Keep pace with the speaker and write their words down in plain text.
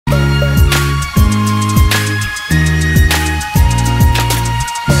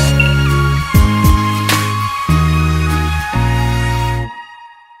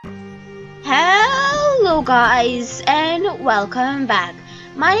guys, and welcome back.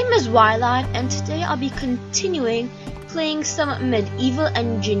 My name is Wildlight, and today I'll be continuing playing some Medieval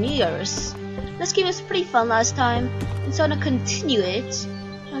Engineers. This game was pretty fun last time, and so I'm gonna continue it.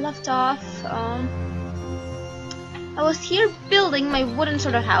 I left off, I was here building my wooden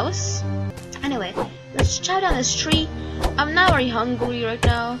sort of house. Anyway, let's chop down this tree. I'm not very hungry right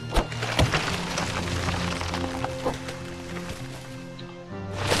now.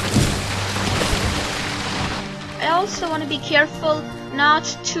 I also want to be careful not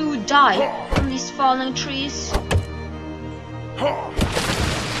to die from these falling trees.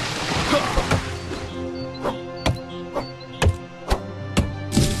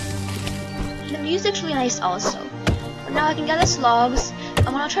 The music's really nice also. But now I can gather logs. I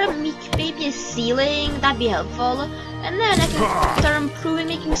want to try to make maybe a ceiling, that'd be helpful. And then I can start improving,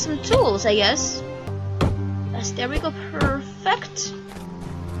 making some tools, I guess. Yes, there we go, perfect.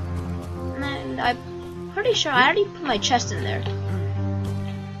 And I'm pretty sure I already put my chest in there.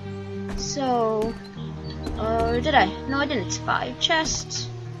 So, or did I? No, I didn't. 5 chests.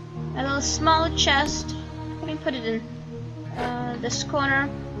 A little small chest. Let me put it in this corner.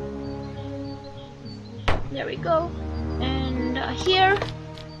 There we go. And here,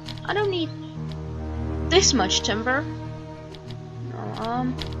 I don't need this much timber.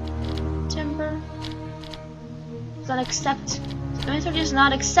 No, timber. Not accept. Inventory does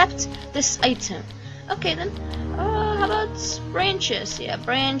not accept this item. Okay then, how about branches? Yeah,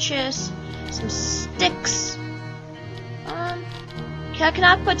 branches, some sticks. Okay, I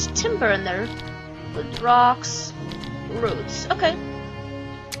cannot put timber in there. With rocks, roots. Okay.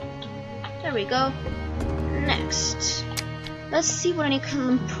 There we go. Next, let's see what I can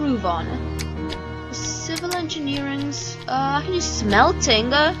improve on. Civil engineering's. I can use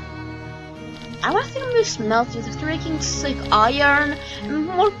smelting. I want to think I'm smelting. If they're making like iron and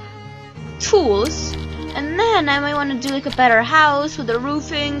more tools. And then I might want to do like a better house with the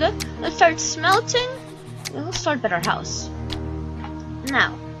roofing. Let's start smelting. We'll start a better house.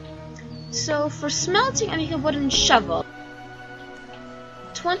 Now, so for smelting, I make a wooden shovel.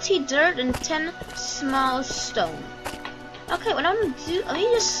 20 dirt and 10 small stone. Okay, what I'm gonna do, let me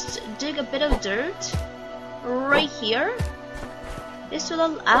just dig a bit of dirt right here. This will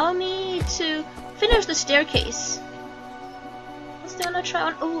allow me to finish the staircase. I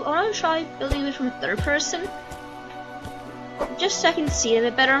want to try building it from third person, just so I can see it a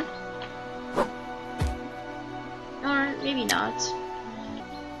bit better, or maybe not.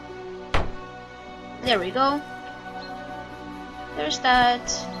 There we go. There's that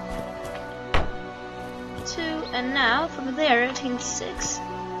 2, and now from there, I think 6.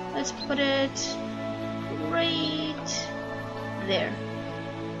 Let's put it right there.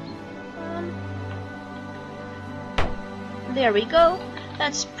 There we go.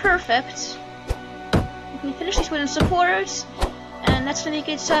 That's perfect. We can finish these wooden supports, and that's gonna make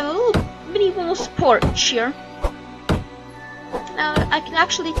it so I have a little mini support here. Now I can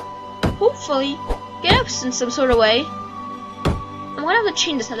actually, hopefully, get up in some sort of way. I'm gonna have to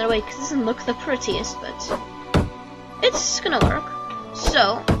change this another way because it doesn't look the prettiest, but it's gonna work.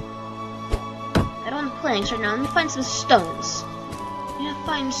 So I don't want planks right now. Let me find some stones. I'm gonna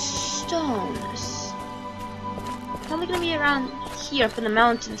find stones. Probably gonna be around here up in the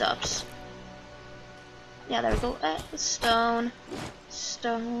mountaintops. Yeah, there we go. Stone.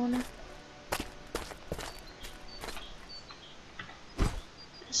 Stone.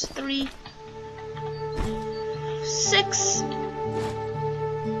 That's 3. 6.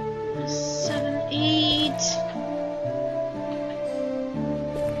 7, 8.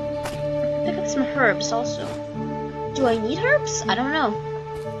 Pick up some herbs also. Do I need herbs? I don't know.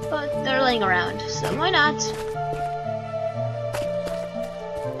 But they're laying around, so why not?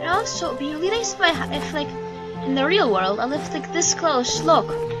 Also, it'd be really nice if like in the real world I lived like this close. Look,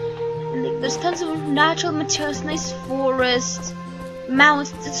 and, like, there's tons of natural materials, nice forest,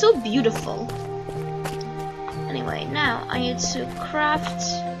 mountains. It's so beautiful. Anyway, now I need to craft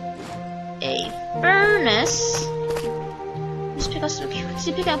a furnace. Just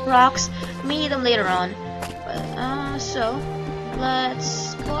pick up rocks. We need them later on. But so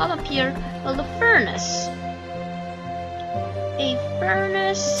let's go up here. Build a furnace. A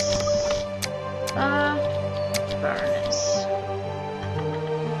furnace. Furnace.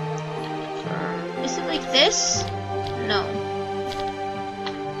 Is it like this? No.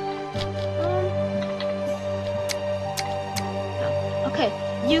 Okay,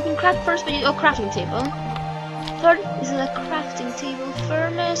 you can craft first, but crafting table. Third is a crafting table.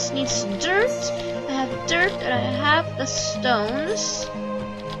 Furnace needs dirt. I have dirt and I have the stones.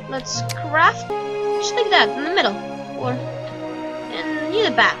 Let's craft just like that in the middle, or near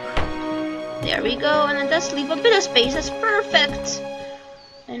the back. There we go, and it does leave a bit of space. That's perfect.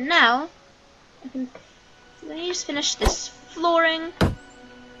 And now let me just finish this flooring,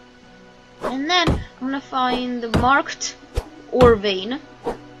 and then I'm gonna find the marked ore vein.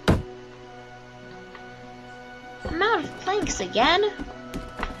 I'm out of planks again.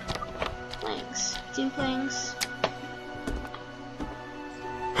 Planks, 2 planks.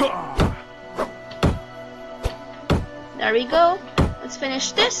 There we go. Let's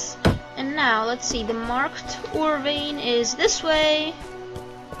finish this. And now let's see. The marked ore vein is this way.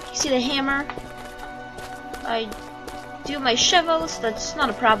 You see the hammer? I do my shovels. That's not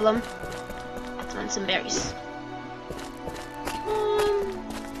a problem. And some berries.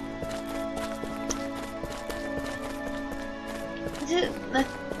 The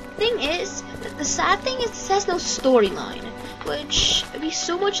thing is, the sad thing is this has no storyline, which would be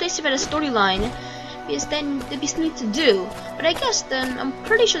so much nicer about a storyline, because then there'd be something to do. But I guess then I'm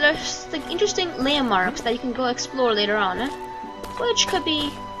pretty sure there's like interesting landmarks that you can go explore later on, which could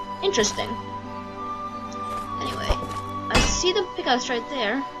be interesting. Anyway, I see the pickaxe right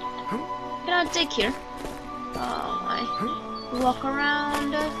there. Can I dig here? Oh, I walk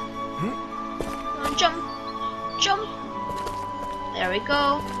around. Jump, jump. There we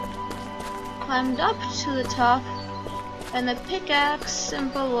go. Climbed up to the top, and the pickaxe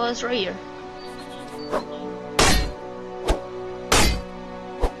symbol was right here.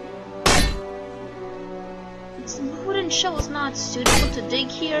 This wooden shovel's not suitable to dig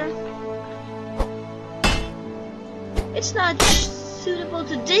here. It's not suitable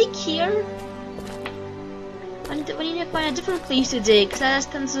to dig here. I need to find a different place to dig, because that has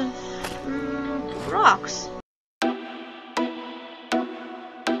tons of rocks.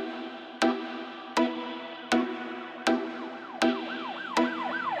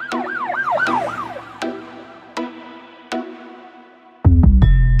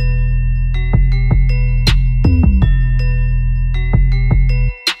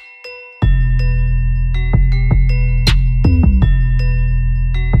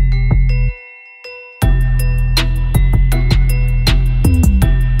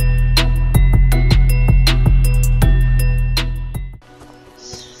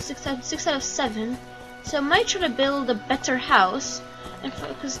 Six out of 7, so I might try to build a better house, and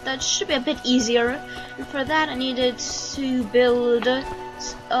because that should be a bit easier. And for that, I needed to build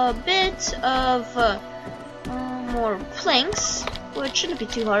a bit of more planks, which shouldn't be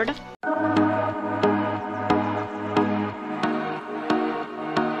too hard.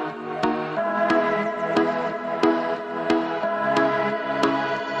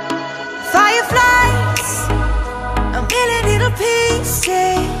 Fireflies, a million little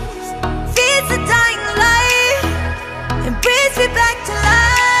pieces. Feeds the dying light and brings me back to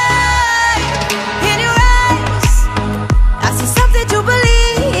life. In your eyes, I see something to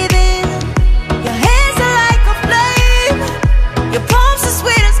believe in. Your hands are like a flame, your palms are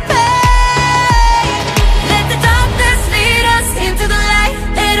sweet as pain. Let the darkness lead us into the light.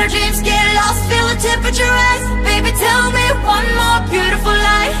 Let our dreams get lost, feel the temperature rise. Baby, tell me one more beautiful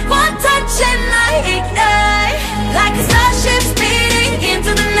lie. One touch and I ignite, like a starship speeding into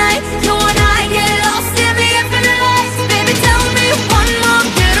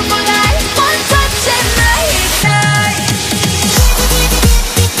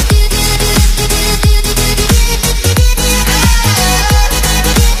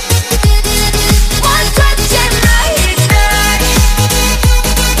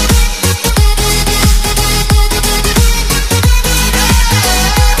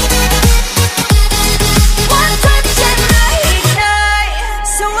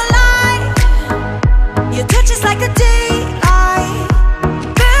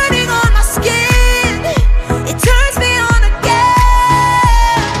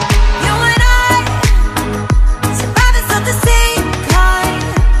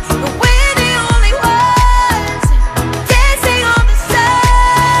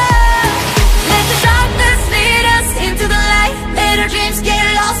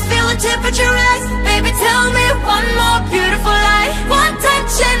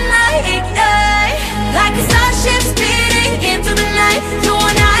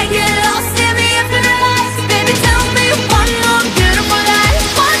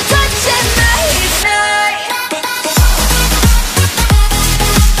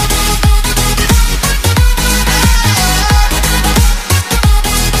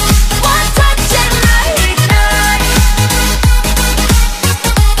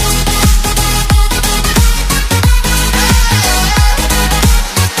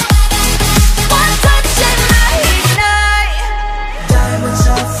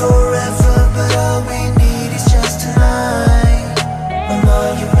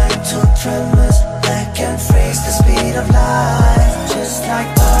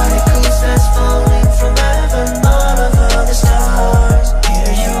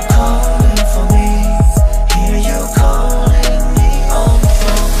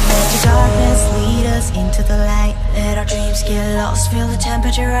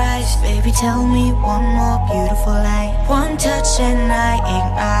temperature rise. Baby, tell me one more beautiful lie. One touch and I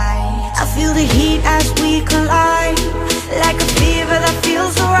ignite. I feel the heat as we collide, like a fever that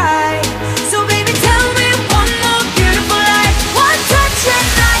feels alright. So baby, tell me one more beautiful lie. One touch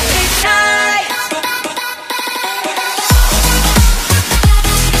and I ignite.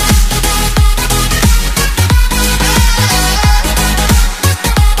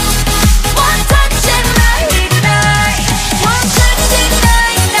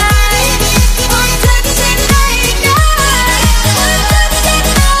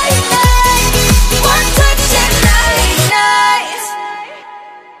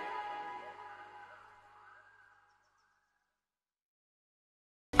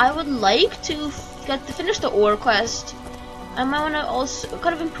 I would like to finish the ore quest. I might want to also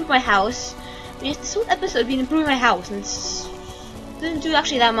kind of improve my house. I mean, this whole episode been improving my house, and didn't do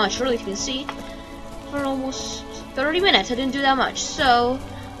actually that much, really, if you can see. For almost 30 minutes, I didn't do that much. So,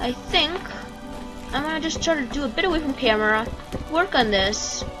 I think I'm gonna just try to do a bit away from camera, work on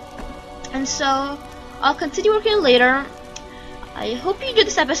this, and so I'll continue working later. I hope you enjoyed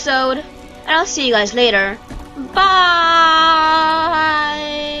this episode, and I'll see you guys later. Bye!